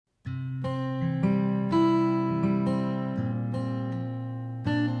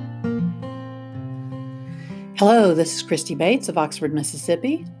Hello, this is Christy Bates of Oxford,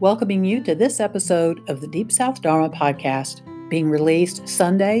 Mississippi, welcoming you to this episode of the Deep South Dharma podcast, being released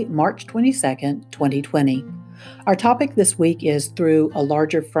Sunday, March 22nd, 2020. Our topic this week is Through a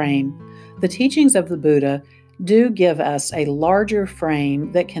Larger Frame. The teachings of the Buddha do give us a larger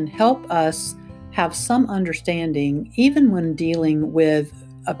frame that can help us have some understanding even when dealing with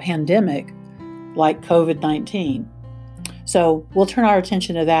a pandemic like COVID-19. So we'll turn our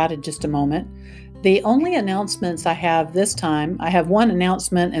attention to that in just a moment. The only announcements I have this time, I have one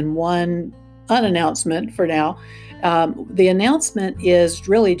announcement and one unannouncement for now. The announcement is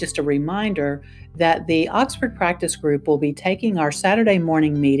really just a reminder that the Oxford Practice Group will be taking our Saturday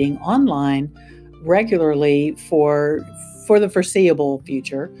morning meeting online regularly for the foreseeable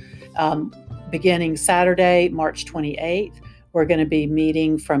future. Beginning Saturday, March 28th, we're going to be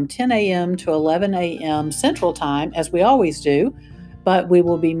meeting from 10 a.m. to 11 a.m. Central Time, as we always do. But we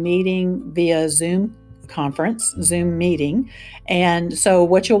will be meeting via Zoom meeting. And so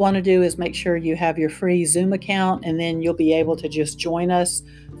what you'll want to do is make sure you have your free Zoom account, and then you'll be able to just join us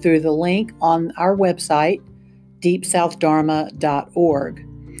through the link on our website, deepsouthdharma.org.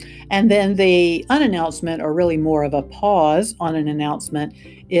 And then the unannouncement, or really more of a pause on an announcement,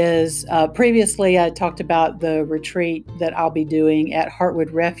 is previously I talked about the retreat that I'll be doing at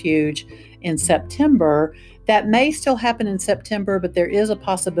Heartwood Refuge in September. That may still happen in September, but there is a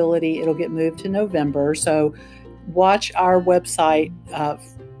possibility it'll get moved to November. So watch our website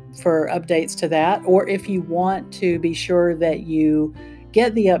for updates to that. Or if you want to be sure that you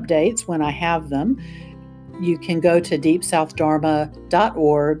get the updates when I have them, you can go to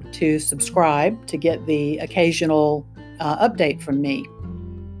deepsouthdharma.org to subscribe to get the occasional update from me.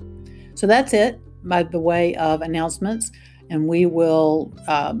 So that's it by the way of announcements. And we will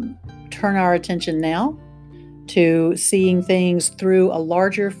turn our attention now to seeing things through a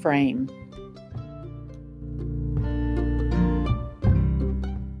larger frame.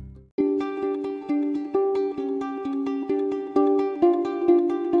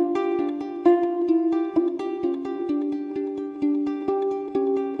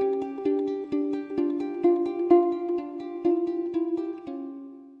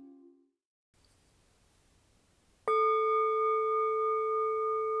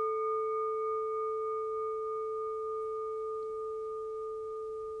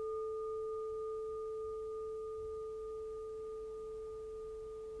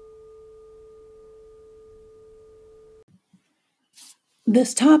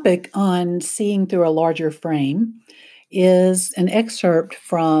 This topic on seeing through a larger frame is an excerpt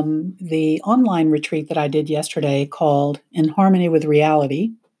from the online retreat that I did yesterday called In Harmony with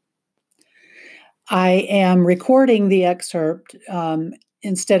Reality. I am recording the excerpt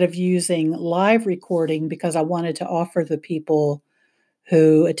instead of using live recording because I wanted to offer the people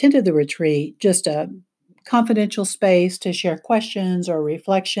who attended the retreat just a confidential space to share questions or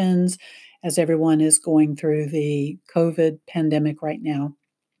reflections as everyone is going through the COVID pandemic right now.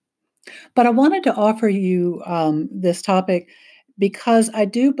 But I wanted to offer you this topic because I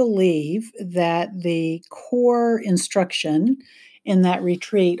do believe that the core instruction in that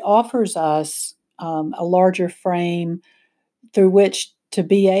retreat offers us a larger frame through which to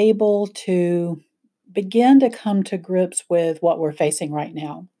be able to begin to come to grips with what we're facing right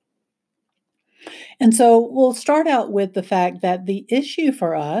now. And so we'll start out with the fact that the issue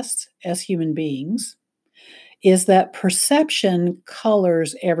for us as human beings is that perception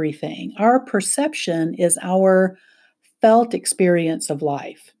colors everything. Our perception is our felt experience of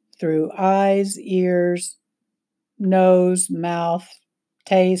life through eyes, ears, nose, mouth,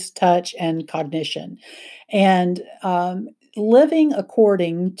 taste, touch, and cognition. And living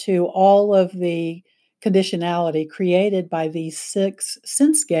according to all of the conditionality created by these 6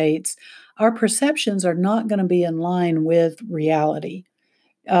 sense gates, our perceptions are not going to be in line with reality.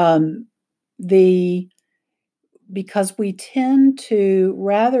 Because we tend to,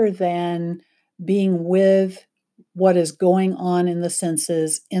 rather than being with what is going on in the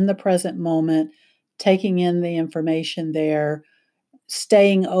senses in the present moment, taking in the information there,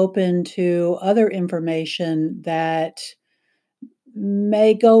 staying open to other information that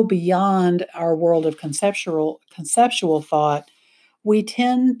may go beyond our world of conceptual thought, we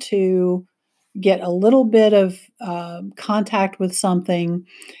tend to get a little bit of contact with something,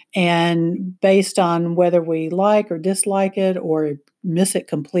 and based on whether we like or dislike it or miss it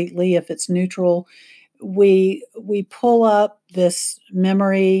completely if it's neutral, we pull up this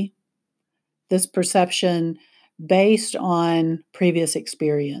memory, this perception based on previous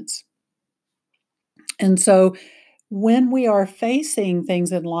experience. And so when we are facing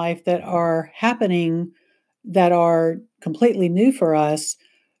things in life that are happening that are completely new for us,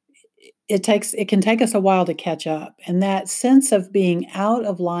 it can take us a while to catch up, and that sense of being out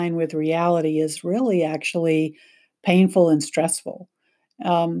of line with reality is really actually painful and stressful.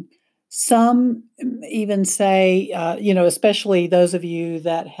 Um, some even say, especially those of you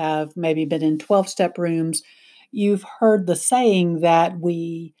that have maybe been in 12-step rooms, you've heard the saying that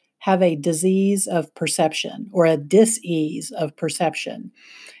we have a disease of perception or a dis-ease of perception.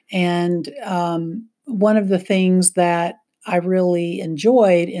 And one of the things that I really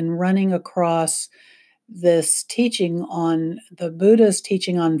enjoyed in running across this teaching on the Buddha's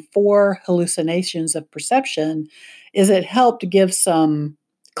teaching on four hallucinations of perception is it helped give some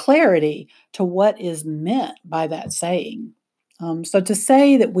clarity to what is meant by that saying. So to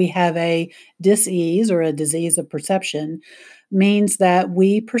say that we have a dis-ease or a disease of perception means that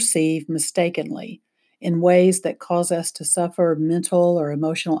we perceive mistakenly in ways that cause us to suffer mental or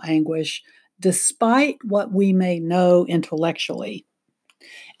emotional anguish despite what we may know intellectually.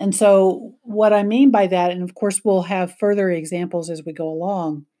 And so, what I mean by that, and of course, we'll have further examples as we go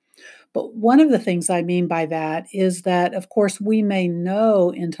along, but one of the things I mean by that is that, of course, we may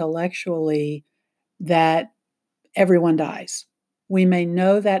know intellectually that everyone dies. We may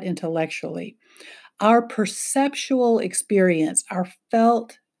know that intellectually. Our perceptual experience, our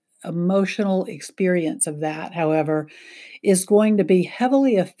felt emotional experience of that, however, is going to be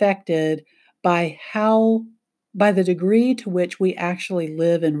heavily affected by by the degree to which we actually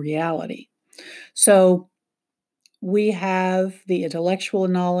live in reality. So we have the intellectual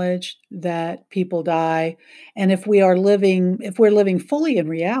knowledge that people die, and if we're living fully in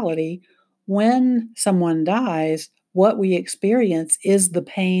reality, when someone dies, what we experience is the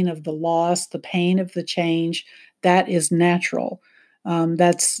pain of the loss, the pain of the change. That is natural.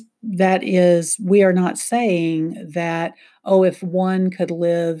 That is, we are not saying that, oh, if one could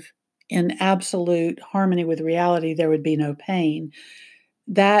live in absolute harmony with reality, there would be no pain.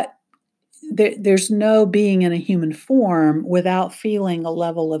 That there's no being in a human form without feeling a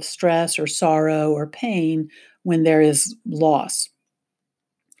level of stress or sorrow or pain when there is loss.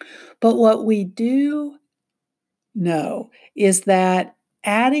 But what we do know is that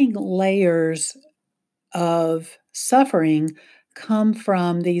adding layers of suffering come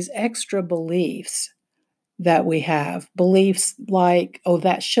from these extra beliefs that we have. Beliefs like, oh,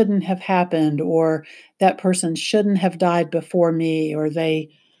 that shouldn't have happened, or that person shouldn't have died before me, or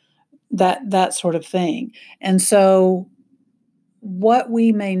that sort of thing. And so what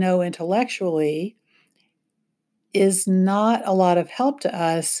we may know intellectually is not a lot of help to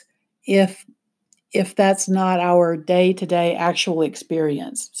us if that's not our day-to-day actual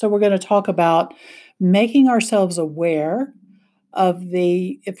experience. So we're going to talk about making ourselves aware of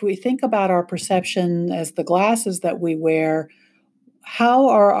if we think about our perception as the glasses that we wear, how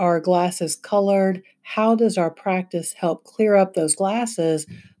are our glasses colored? How does our practice help clear up those glasses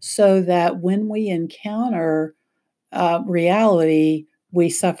so that when we encounter reality, we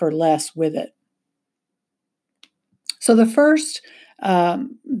suffer less with it? So the first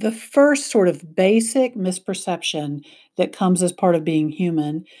sort of basic misperception that comes as part of being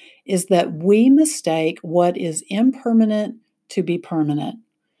human is that we mistake what is impermanent to be permanent,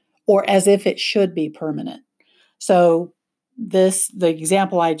 or as if it should be permanent. So the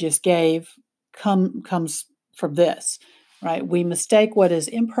example I just gave comes from this, right? We mistake what is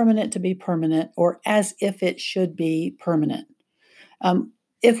impermanent to be permanent, or as if it should be permanent. Um,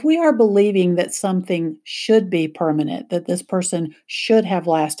 if we are believing that something should be permanent, that this person should have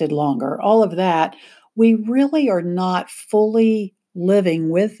lasted longer, all of that, we really are not fully living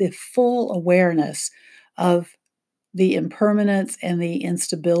with the full awareness of the impermanence and the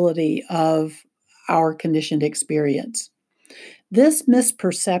instability of our conditioned experience. This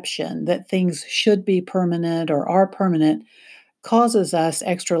misperception that things should be permanent or are permanent causes us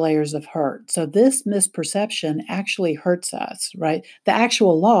extra layers of hurt. So this misperception actually hurts us, right? The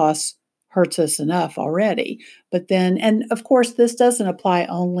actual loss hurts us enough already. But then, and of course, this doesn't apply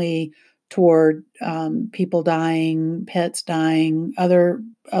only toward people dying, pets dying, other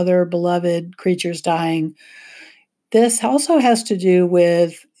beloved creatures dying. This also has to do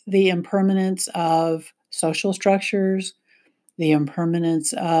with the impermanence of social structures, the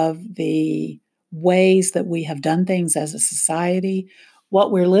impermanence of the ways that we have done things as a society.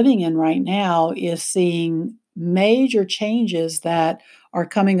 What we're living in right now is seeing major changes that are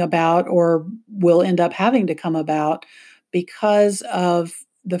coming about or will end up having to come about because of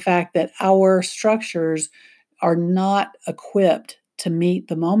the fact that our structures are not equipped to meet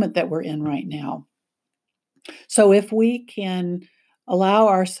the moment that we're in right now. So if we can allow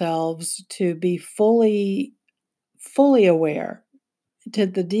ourselves to be fully aware to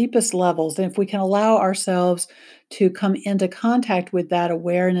the deepest levels, and if we can allow ourselves to come into contact with that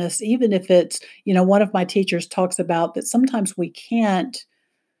awareness, even if it's, one of my teachers talks about that sometimes we can't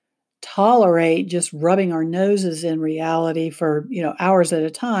tolerate just rubbing our noses in reality for, hours at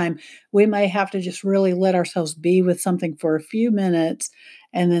a time. We may have to just really let ourselves be with something for a few minutes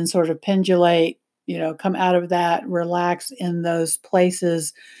and then sort of pendulate, come out of that, relax in those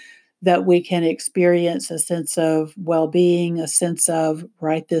places that we can experience a sense of well-being, a sense of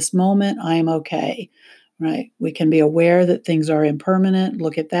right this moment, I am okay. Right? We can be aware that things are impermanent.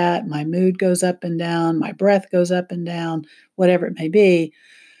 Look at that. My mood goes up and down, my breath goes up and down, whatever it may be.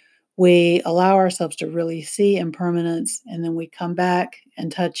 We allow ourselves to really see impermanence, and then we come back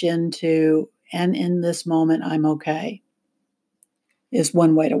and touch into, and in this moment, I'm okay, is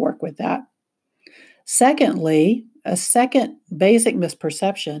one way to work with that. Secondly, a second basic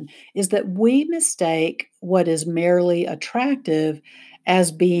misperception is that we mistake what is merely attractive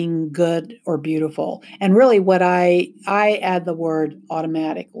as being good or beautiful. And really what I add the word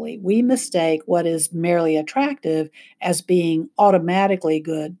automatically. We mistake what is merely attractive as being automatically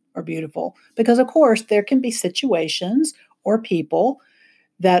good or beautiful. Because of course there can be situations or people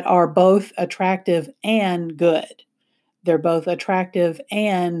that are both attractive and good. They're both attractive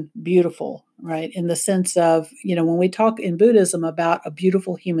and beautiful, right? In the sense of, when we talk in Buddhism about a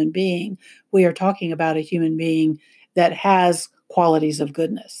beautiful human being, we are talking about a human being that has qualities of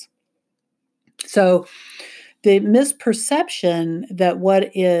goodness. So the misperception that what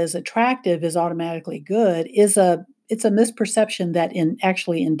is attractive is automatically good it's a misperception that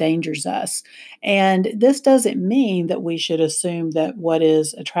actually endangers us. And this doesn't mean that we should assume that what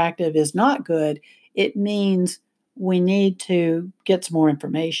is attractive is not good. It means we need to get some more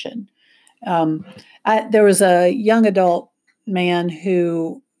information. There was a young adult man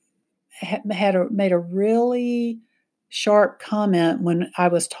who made a really sharp comment when I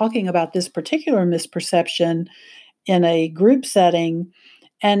was talking about this particular misperception in a group setting.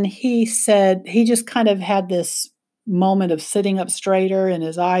 And he said, he just kind of had this moment of sitting up straighter and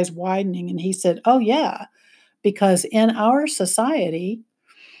his eyes widening. And he said, oh, yeah, because in our society,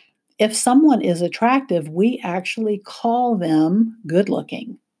 if someone is attractive, we actually call them good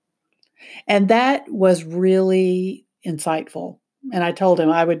looking. And that was really insightful. And I told him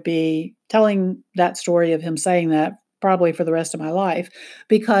I would be telling that story of him saying that probably for the rest of my life,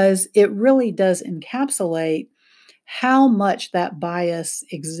 because it really does encapsulate how much that bias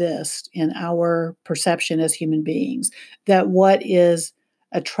exists in our perception as human beings, that what is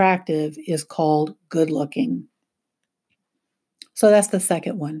attractive is called good looking. So that's the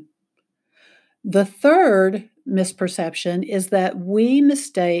second one. The third misperception is that we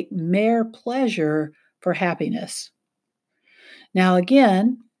mistake mere pleasure for happiness. Now,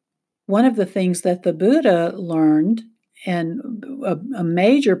 again, one of the things that the Buddha learned, and a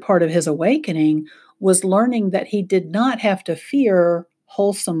major part of his awakening, was learning that he did not have to fear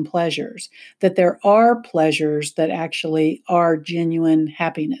wholesome pleasures, that there are pleasures that actually are genuine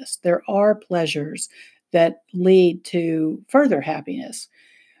happiness. There are pleasures that lead to further happiness.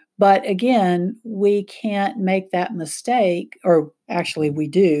 But again, we can't make that mistake, or actually, we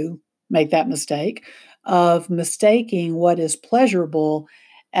do make that mistake of mistaking what is pleasurable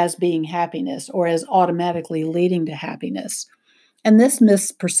as being happiness or as automatically leading to happiness. And this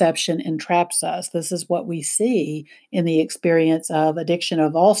misperception entraps us. This is what we see in the experience of addiction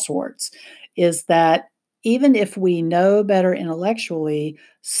of all sorts, is that even if we know better intellectually,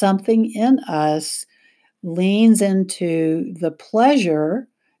 something in us leans into the pleasure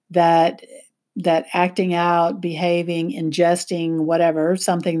that acting out, behaving, ingesting, whatever,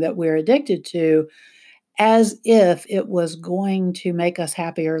 something that we're addicted to, as if it was going to make us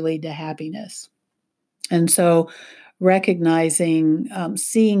happy or lead to happiness. And so recognizing,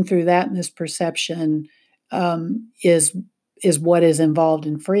 seeing through that misperception is what is involved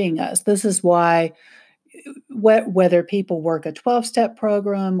in freeing us. This is why whether people work a 12-step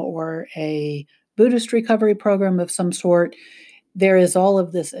program or a Buddhist recovery program of some sort, there is all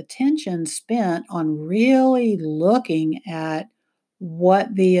of this attention spent on really looking at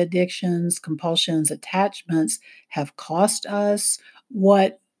what the addictions, compulsions, attachments have cost us,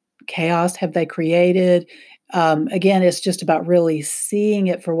 what chaos have they created. Again, it's just about really seeing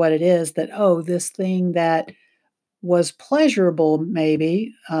it for what it is, that, oh, this thing that was pleasurable,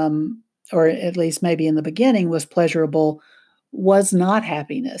 maybe, or at least maybe in the beginning was pleasurable, was not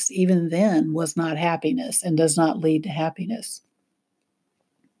happiness. Even then, was not happiness and does not lead to happiness.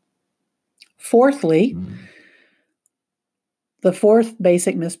 Fourthly, the fourth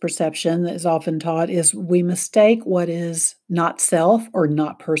basic misperception that is often taught is we mistake what is not self or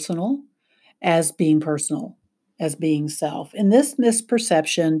not personal as being personal. as being self. And this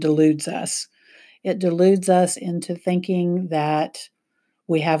misperception deludes us. It deludes us into thinking that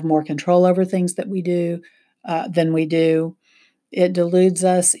we have more control over things that we do than we do. It deludes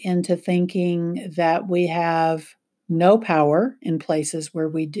us into thinking that we have no power in places where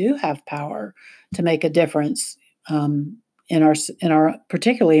we do have power to make a difference in our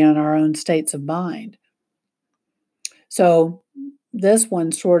particularly in our own states of mind. So this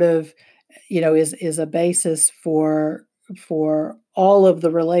one sort of, is a basis for all of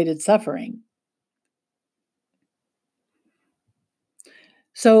the related suffering.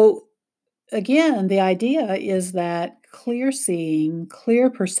 So again, the idea is that clear seeing, clear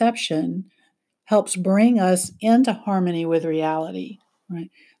perception helps bring us into harmony with reality,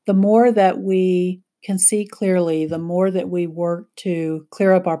 right? The more that we can see clearly, the more that we work to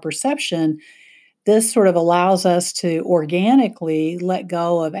clear up our perception, this sort of allows us to organically let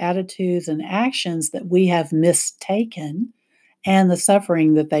go of attitudes and actions that we have mistaken and the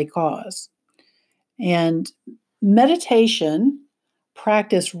suffering that they cause. And meditation,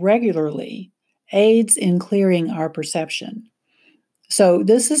 practiced regularly, aids in clearing our perception. So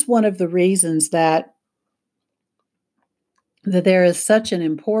this is one of the reasons that there is such an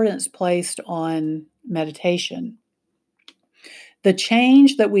importance placed on meditation. The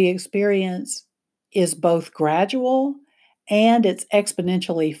change that we experience is both gradual and it's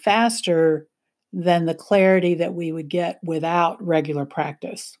exponentially faster than the clarity that we would get without regular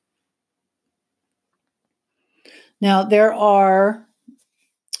practice. Now, there are,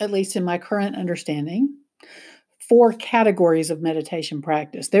 at least in my current understanding, 4 categories of meditation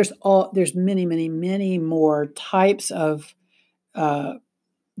practice. There's many, many, many more types of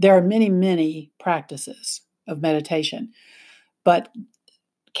there are many, many practices of meditation, but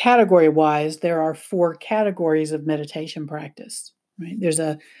category-wise, there are 4 categories of meditation practice. Right? There's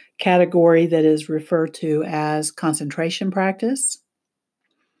a category that is referred to as concentration practice,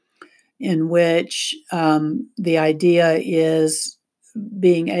 in which the idea is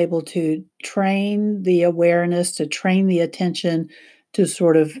being able to train the awareness, to train the attention to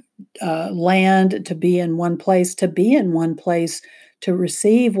sort of land, to be in one place, to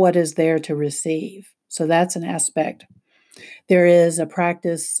receive what is there to receive. So that's an aspect. There is a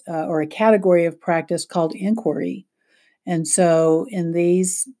practice or a category of practice called inquiry. And so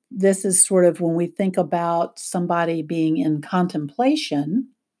this is sort of when we think about somebody being in contemplation,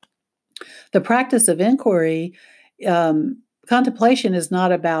 the practice of inquiry, contemplation is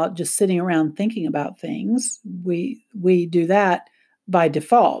not about just sitting around thinking about things. We do that by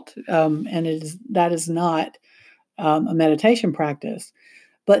default, and that is not a meditation practice.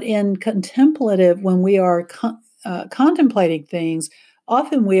 But in contemplative, when we are contemplating things,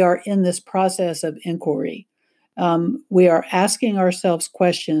 often we are in this process of inquiry. We are asking ourselves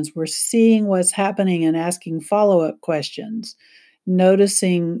questions. We're seeing what's happening and asking follow-up questions.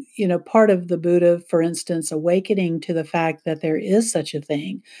 Noticing, part of the Buddha, for instance, awakening to the fact that there is such a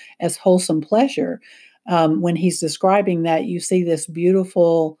thing as wholesome pleasure. When he's describing that, you see this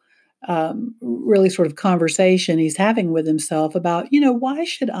beautiful, really sort of conversation he's having with himself about, why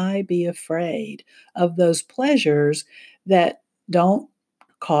should I be afraid of those pleasures that don't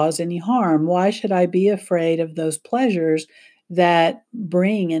cause any harm? Why should I be afraid of those pleasures that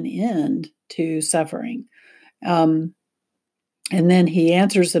bring an end to suffering? And then he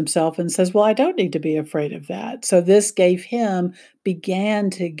answers himself and says, well, I don't need to be afraid of that. So this began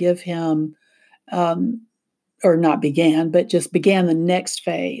to give him, or not began, but just began the next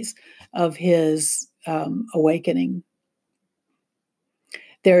phase of his awakening.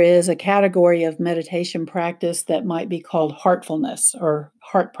 There is a category of meditation practice that might be called heartfulness or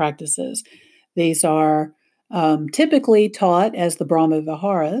heart practices. These are typically taught as the Brahma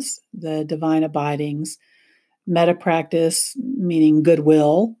Viharas, the divine abidings. Metta practice, meaning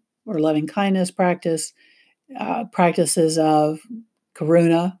goodwill or loving kindness practice, practices of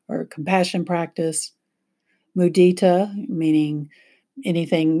karuna or compassion practice, mudita, meaning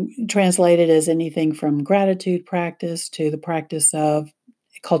anything translated as anything from gratitude practice to the practice of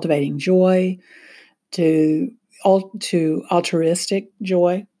cultivating joy to altruistic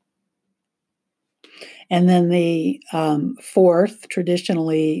joy. And then the fourth,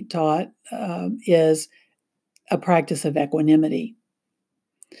 traditionally taught, is a practice of equanimity.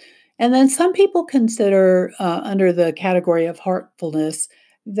 And then some people consider, under the category of heartfulness,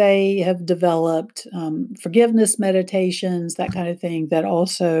 they have developed forgiveness meditations, that kind of thing, that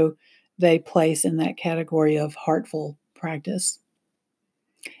also they place in that category of heartful practice.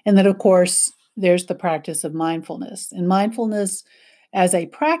 And then, of course, there's the practice of mindfulness. And mindfulness as a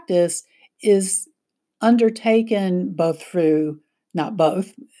practice is undertaken both through, not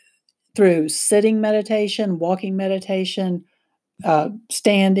both, through sitting meditation, walking meditation,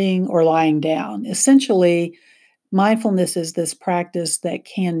 standing, or lying down. Essentially, mindfulness is this practice that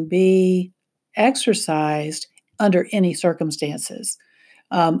can be exercised under any circumstances.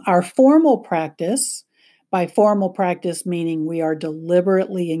 Our formal practice, by formal practice meaning we are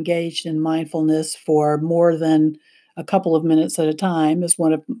deliberately engaged in mindfulness for more than a couple of minutes at a time, as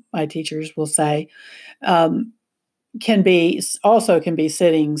one of my teachers will say, um, can be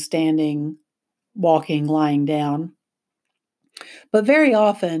sitting, standing, walking, lying down. But very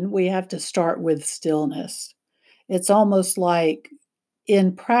often we have to start with stillness. It's almost like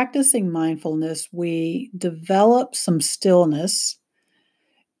in practicing mindfulness, we develop some stillness.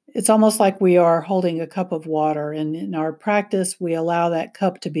 It's almost like we are holding a cup of water, and in our practice, we allow that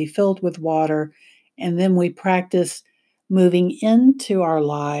cup to be filled with water, and then we practice moving into our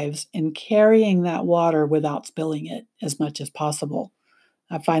lives and carrying that water without spilling it as much as possible.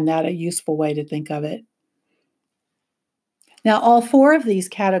 I find that a useful way to think of it. Now, all four of these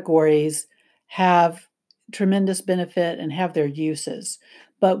categories have tremendous benefit and have their uses.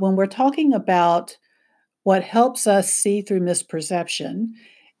 But when we're talking about what helps us see through misperception,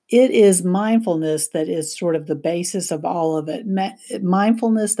 it is mindfulness that is sort of the basis of all of it.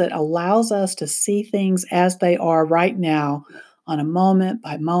 Mindfulness that allows us to see things as they are right now on a moment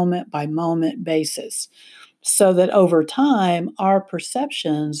by moment basis, so that over time, our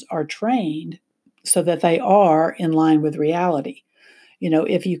perceptions are trained so that they are in line with reality.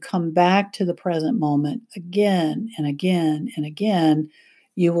 If you come back to the present moment again and again and again,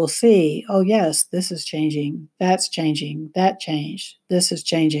 you will see, oh, yes, this is changing, that's changing, that changed, this is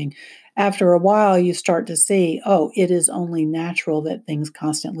changing. After a while, you start to see, oh, it is only natural that things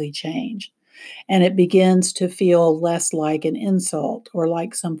constantly change. And it begins to feel less like an insult or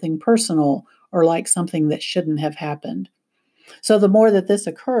like something personal or like something that shouldn't have happened. So the more that this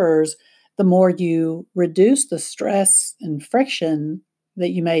occurs, the more you reduce the stress and friction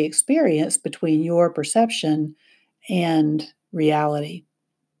that you may experience between your perception and reality.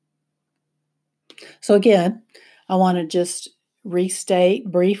 So, again, I want to just restate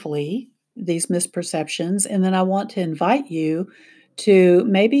briefly these misperceptions, and then I want to invite you to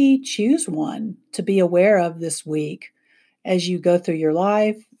maybe choose one to be aware of this week as you go through your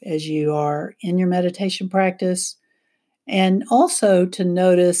life, as you are in your meditation practice, and also to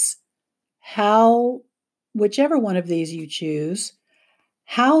notice how, whichever one of these you choose,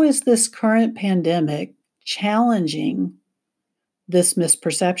 how is this current pandemic challenging this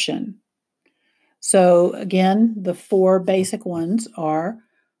misperception? So, again, the four basic ones are: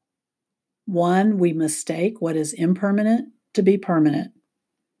 one, we mistake what is impermanent to be permanent,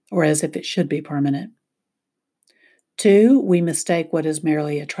 or as if it should be permanent. Two, we mistake what is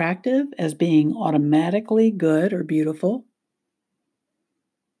merely attractive as being automatically good or beautiful.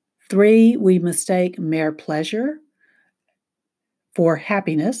 Three, we mistake mere pleasure for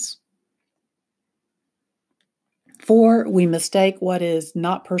happiness. Four, we mistake what is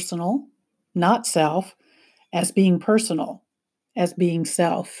not personal, not self, as being personal, as being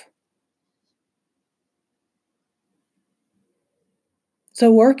self.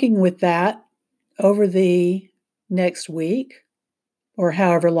 So, working with that over the next week, or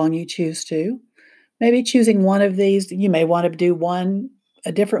however long you choose to, maybe choosing one of these, you may want to do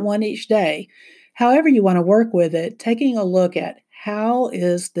a different one each day. However, you want to work with it, taking a look at how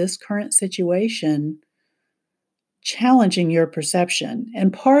is this current situation challenging your perception.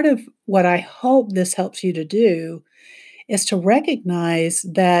 And part of what I hope this helps you to do is to recognize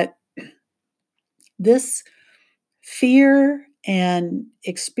that this fear and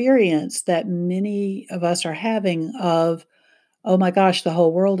experience that many of us are having of, oh my gosh, the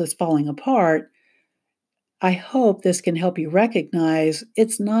whole world is falling apart. I hope this can help you recognize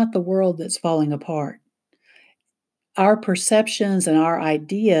it's not the world that's falling apart. Our perceptions and our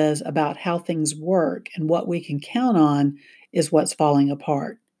ideas about how things work and what we can count on is what's falling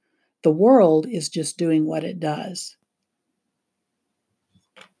apart. The world is just doing what it does.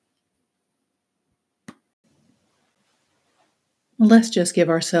 Let's just give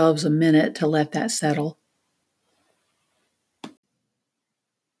ourselves a minute to let that settle.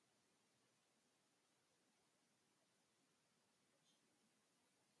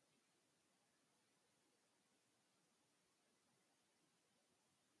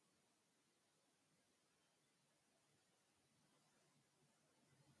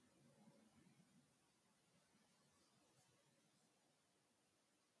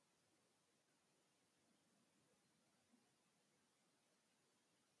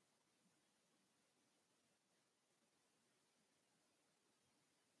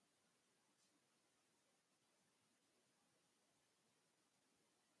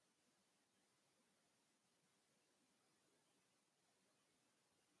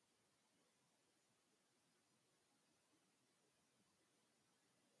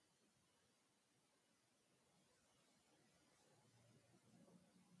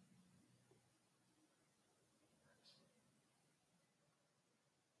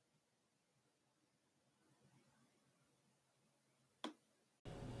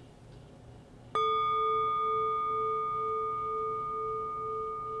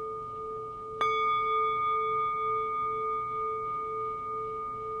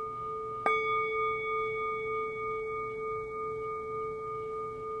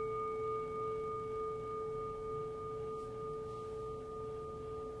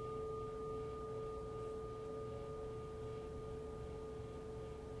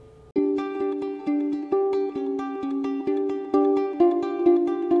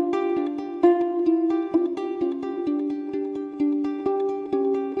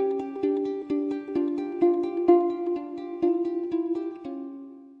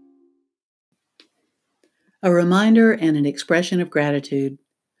 a reminder and an expression of gratitude.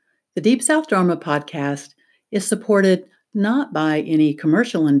 The Deep South Dharma podcast is supported not by any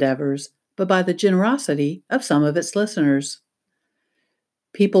commercial endeavors, but by the generosity of some of its listeners.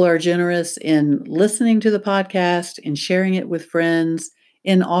 People are generous in listening to the podcast, in sharing it with friends,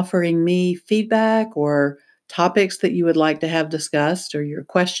 in offering me feedback or topics that you would like to have discussed or your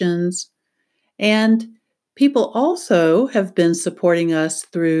questions. And people also have been supporting us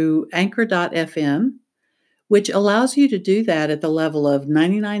through Anchor.fm, which allows you to do that at the level of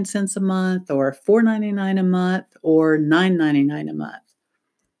 99 cents a month or $4.99 a month or $9.99 a month.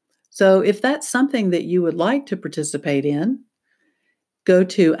 So if that's something that you would like to participate in, go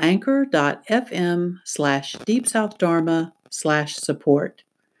to anchor.fm/deepsouthdharma/support.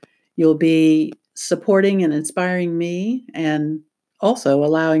 You'll be supporting and inspiring me and also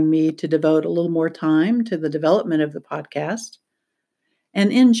allowing me to devote a little more time to the development of the podcast.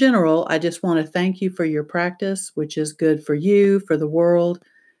 And in general, I just want to thank you for your practice, which is good for you, for the world,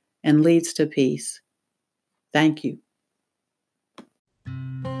 and leads to peace. Thank you.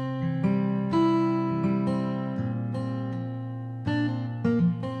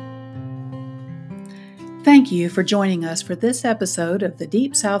 Thank you for joining us for this episode of the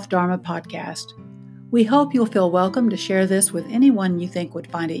Deep South Dharma podcast. We hope you'll feel welcome to share this with anyone you think would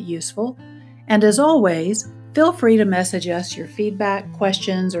find it useful. And as always, feel free to message us your feedback,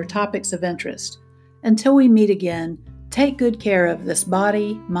 questions, or topics of interest. Until we meet again, take good care of this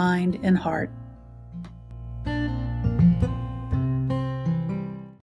body, mind, and heart.